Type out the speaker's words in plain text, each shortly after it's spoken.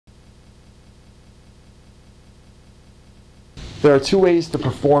There are two ways to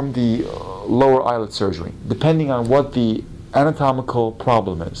perform the lower eyelid surgery, depending on what the anatomical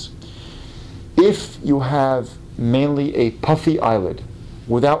problem is. If you have mainly a puffy eyelid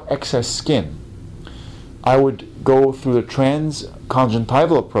without excess skin, I would go through the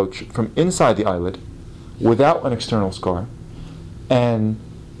transconjunctival approach from inside the eyelid without an external scar and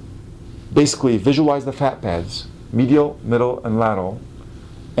basically visualize the fat pads, medial, middle, and lateral,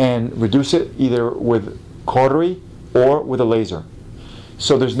 and reduce it either with cautery or with a laser.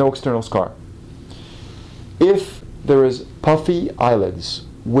 So there's no external scar. If there is puffy eyelids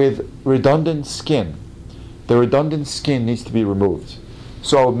with redundant skin, the redundant skin needs to be removed.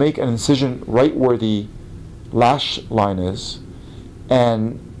 So I'll make an incision right where the lash line is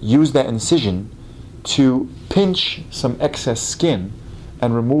and use that incision to pinch some excess skin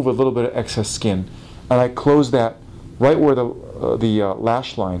and remove a little bit of excess skin, and I close that right where the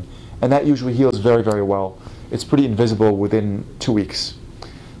lash line, and that usually heals very, very well. It's pretty invisible within 2 weeks.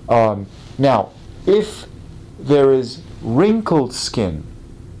 Now, if there is wrinkled skin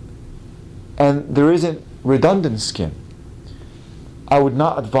and there isn't redundant skin, I would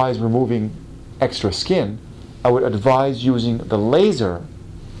not advise removing extra skin. I would advise using the laser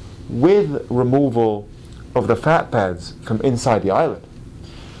with removal of the fat pads from inside the eyelid.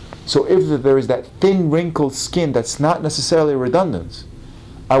 So if there is that thin wrinkled skin that's not necessarily redundant,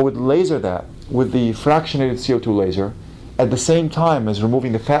 I would laser that with the fractionated CO2 laser at the same time as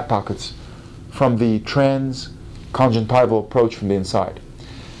removing the fat pockets from the transconjunctival approach from the inside.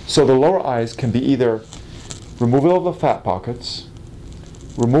 So the lower eyes can be either removal of the fat pockets,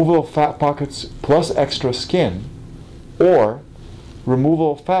 removal of fat pockets plus extra skin, or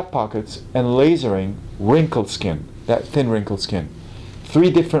removal of fat pockets and lasering wrinkled skin, that thin wrinkled skin.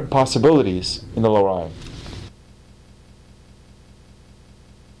 3 different possibilities in the lower eye.